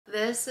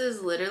This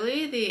is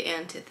literally the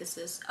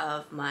antithesis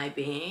of my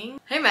being.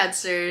 Hey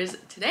Madsters,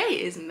 today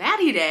is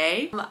Maddie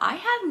Day. I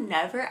have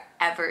never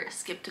ever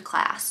skipped a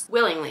class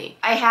willingly.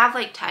 I have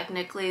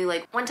technically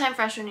one time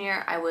freshman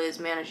year I was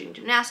managing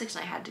gymnastics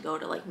and I had to go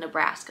to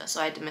Nebraska,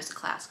 so I had to miss a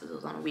class because it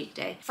was on a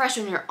weekday.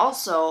 Freshman year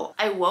also,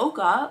 I woke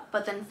up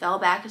but then fell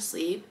back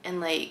asleep and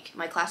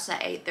my class was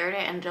at 8:30.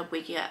 I ended up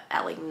waking up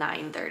at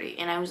 9:30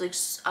 and I was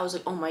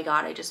like, oh my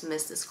god, I just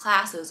missed this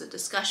class. It was a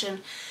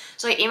discussion.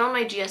 So I emailed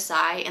my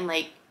GSI and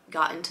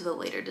got into the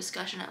later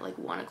discussion at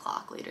 1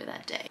 o'clock later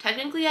that day.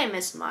 Technically I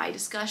missed my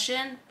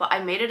discussion, but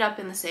I made it up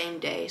in the same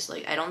day, so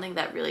I don't think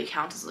that really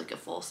counts as a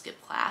full skip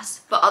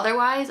class. But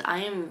otherwise I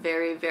am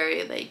very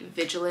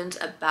vigilant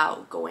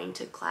about going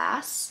to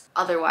class.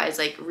 Otherwise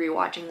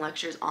rewatching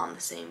lectures on the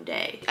same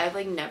day. I've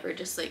never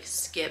just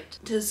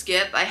skipped to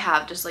skip. I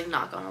have just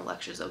not gone to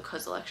lectures though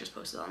because the lecture's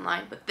posted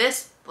online, but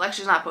the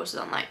lecture's not posted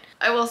online.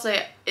 I will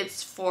say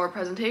it's for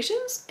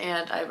presentations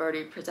and I've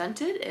already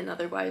presented, and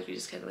otherwise we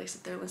just kind of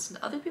sit there and listen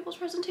to other people's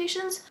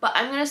presentations, but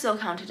I'm gonna still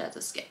count it as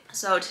a skip.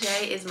 So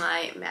today is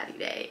my Maddie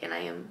Day and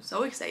I am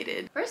so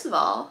excited. First of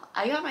all,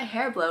 I got my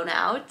hair blown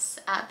out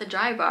at the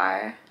dry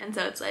bar, and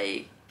so it's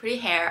pretty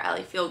hair.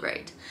 I feel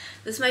great.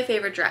 This is my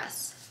favorite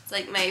dress.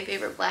 It's my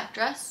favorite black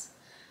dress.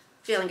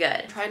 Feeling good.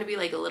 I'm trying to be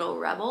a little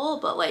rebel,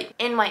 but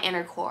in my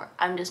inner core,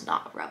 I'm just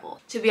not a rebel.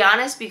 To be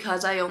honest,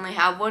 because I only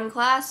have one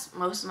class,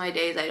 most of my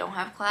days I don't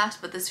have class,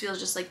 but this feels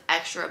just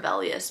extra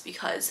rebellious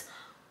because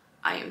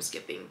I am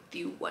skipping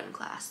the one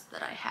class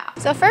that I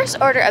have. So first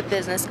order of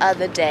business of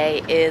the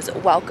day is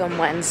Welcome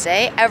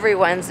Wednesday. Every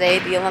Wednesday,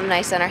 the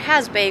Alumni Center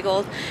has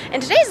bagels,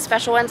 and today's a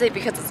special Wednesday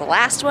because it's the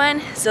last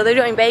one. So they're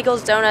doing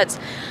bagels, donuts,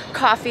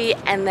 coffee,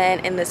 and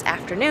then in this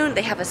afternoon,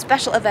 they have a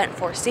special event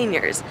for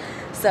seniors.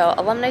 So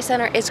Alumni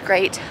Center is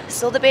great.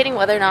 Still debating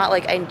whether or not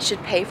I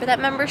should pay for that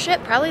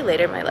membership, probably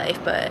later in my life,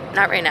 but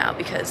not right now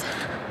because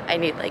I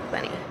need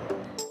money.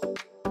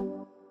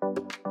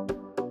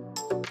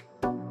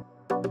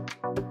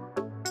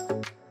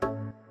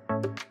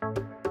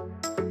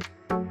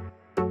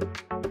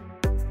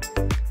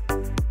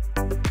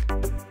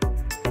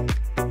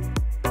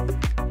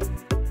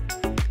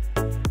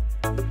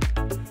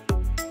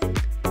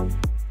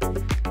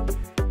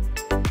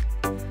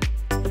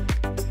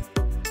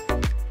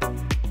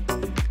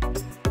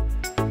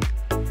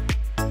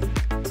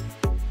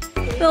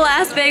 The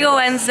last Bagel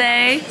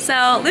Wednesday.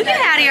 So Luke and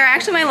Hattie are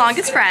actually my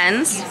longest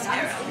friends,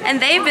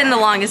 and they've been the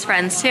longest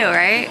friends too,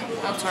 right?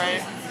 That's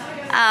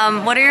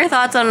right. What are your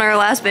thoughts on our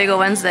last Bagel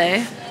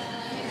Wednesday?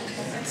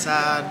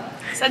 Sad.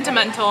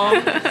 Sentimental.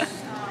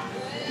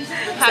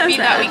 Happy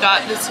that we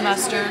got this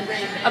semester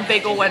a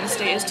Bagel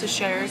Wednesdays to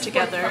share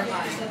together.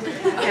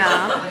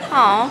 Yeah.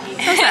 Oh,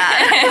 so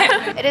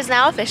sad. It is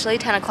now officially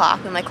 10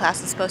 o'clock when my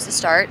class is supposed to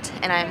start,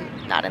 and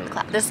I'm not in the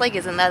class. This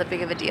isn't that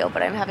big of a deal,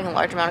 but I'm having a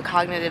large amount of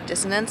cognitive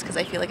dissonance because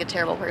I feel like a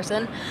terrible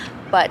person.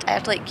 But I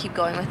have to keep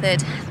going with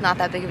it. It's not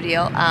that big of a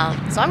deal.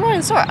 So I'm going to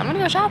the store. I'm going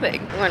to go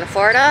shopping. I'm going to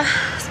Florida,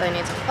 so I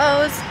need some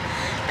clothes,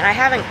 and I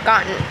haven't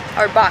gotten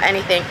or bought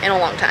anything in a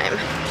long time.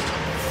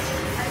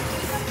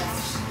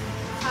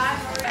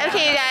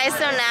 Okay, you guys,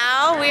 so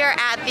now we are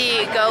at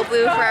the Go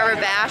Blue Forever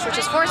Bash, which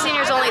is for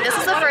seniors only. This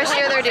is the first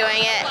year they're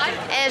doing it,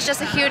 and it's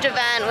just a huge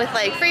event with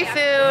free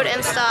food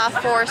and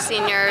stuff for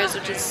seniors,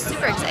 which is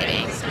super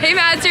exciting. Hey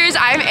Maddsters,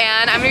 I'm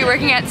Ann. I'm gonna be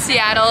working at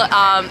Seattle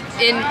at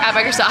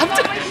Microsoft.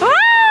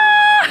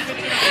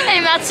 Hey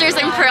Maddsters,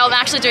 I'm Pearl. I'm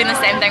actually doing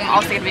the same thing. I'm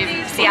also gonna be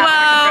in Seattle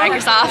for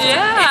Microsoft.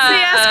 Yeah.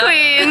 CS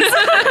Queens.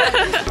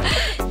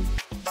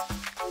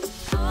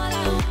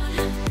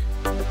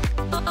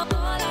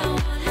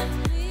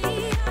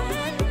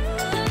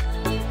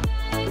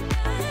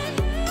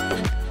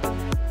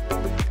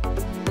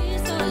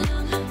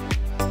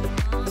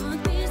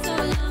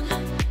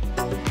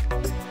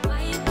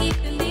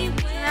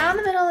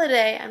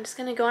 Today I'm just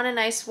gonna go on a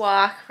nice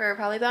walk for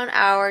probably about an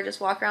hour,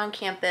 just walk around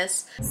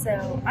campus.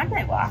 So on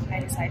my walk I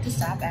decided to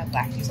stop at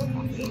Black Diesel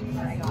Coffee and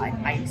I got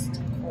iced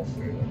cold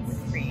brew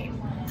with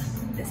cream.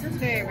 This is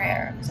very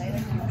rare because I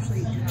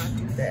usually do not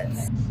do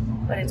this,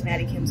 but it's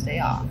Maddy Kim's day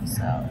off,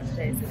 so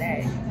today's the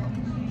day.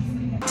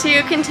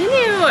 To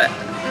continue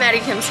Maddy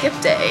Kim Skip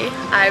Day,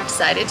 I've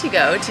decided to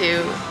go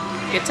to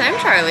Good Time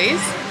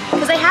Charlie's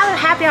because they have a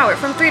happy hour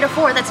from 3 to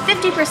 4. That's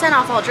 50%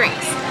 off all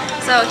drinks.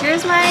 So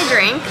here's my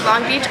drink,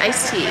 Long Beach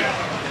iced tea.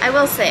 I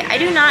will say, I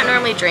do not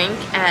normally drink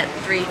at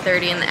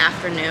 3:30 in the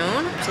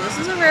afternoon, so this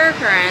is a rare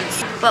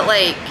occurrence, but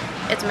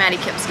it's Maddy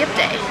Kim Skip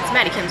Day. It's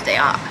Maddy Kim's day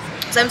off.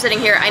 So I'm sitting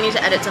here, I need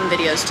to edit some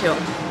videos too.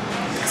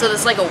 So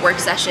this is a work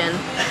session.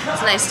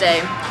 It's a nice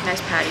day,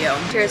 nice patio.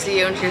 Cheers to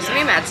you and cheers to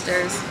me,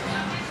 Madsters.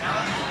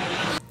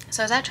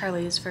 So I was at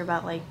Charlie's for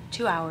about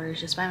 2 hours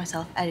just by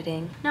myself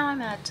editing. Now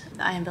I'm at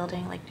the IM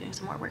building doing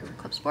some more work for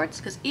Club Sports,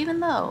 because even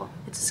though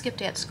it's a skip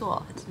day at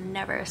school, it's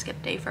never a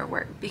skip day for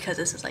work because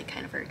this is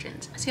kind of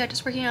urgent. So yeah,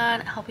 just working on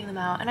helping them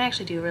out, and I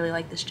actually do really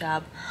like this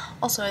job.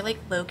 Also, I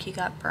low-key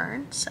got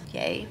burnt. So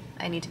yay,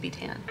 I need to be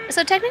tan.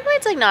 So technically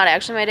it's not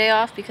actually my day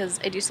off because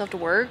I do still have to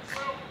work,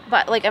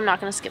 But like I'm not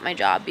gonna skip my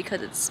job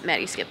because it's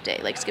Maddie skip day.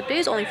 Like skip day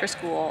is only for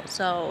school.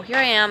 So here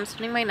I am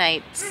spending my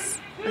nights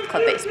with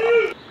club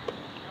baseball.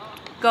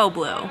 Go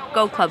Blue,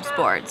 go club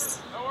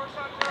sports.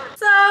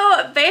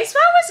 So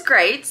baseball was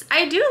great.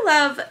 I do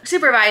love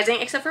supervising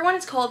except for when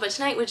it's cold, but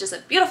tonight was just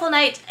a beautiful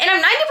night. And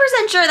I'm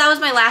 90% sure that was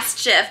my last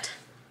shift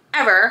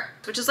ever,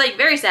 which is like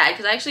very sad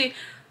because I actually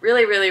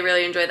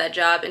really enjoyed that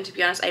job, and to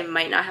be honest I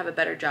might not have a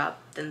better job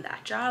than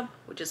that job,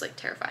 which is like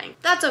terrifying.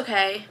 That's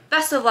okay.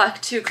 Best of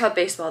luck to club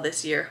baseball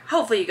this year.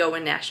 Hopefully you go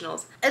win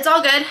nationals. It's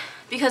all good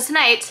because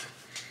tonight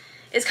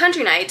is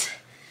country night,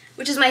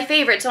 which is my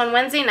favorite. So on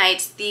Wednesday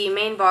nights the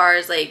main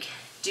bars like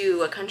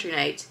do a country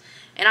night,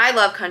 and I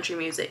love country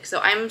music, so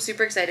I'm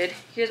super excited.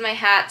 Here's my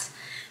hat,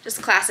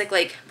 just classic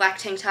like black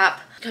tank top.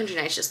 Country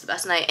night's just the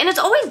best night, and it's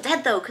always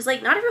dead though because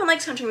like not everyone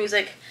likes country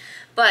music.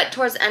 But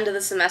towards the end of the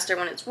semester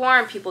when it's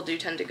warm, people do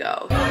tend to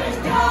go.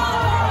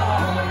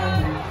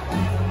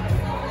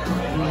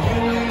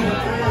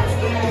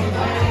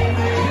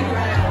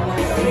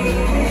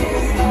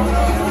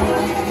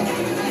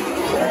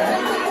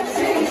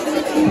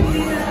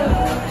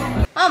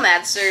 Well,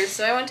 Maddsters,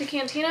 so I went to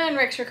Cantina and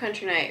Rick's for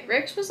country night.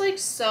 Rick's was like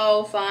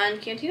so fun.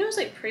 Cantina was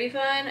like pretty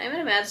fun. I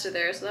met a Maddster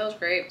there, so that was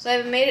great. So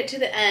I've made it to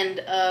the end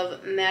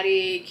of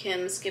Maddy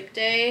Kim Skip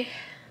day.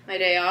 My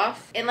day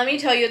off. And let me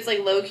tell you, it's like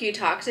low-key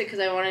toxic because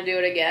I want to do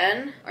it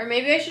again. Or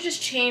maybe I should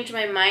just change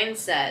my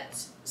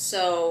mindset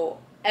so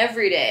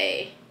every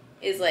day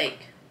is like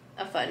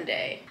a fun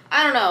day.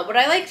 I don't know, but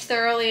I like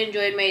thoroughly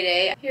enjoyed my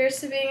day. Here's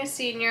to being a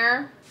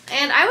senior.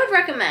 And I would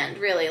recommend,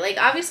 really, like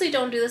obviously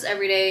don't do this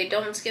every day.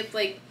 Don't skip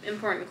like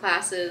important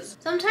classes.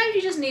 Sometimes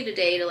you just need a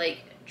day to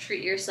like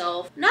treat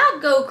yourself.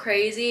 Not go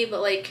crazy,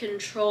 but like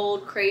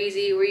controlled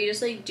crazy where you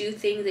just like do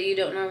things that you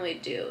don't normally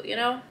do, you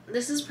know?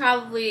 This is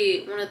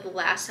probably one of the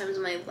last times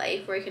in my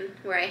life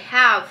where I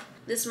have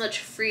this much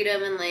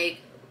freedom and like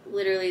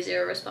literally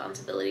zero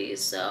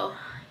responsibilities, so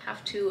I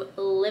have to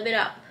live it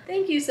up.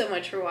 Thank you so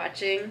much for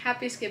watching.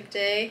 Happy skip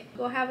day.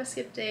 Go have a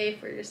skip day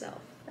for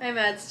yourself. Bye,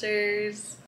 Maddsters.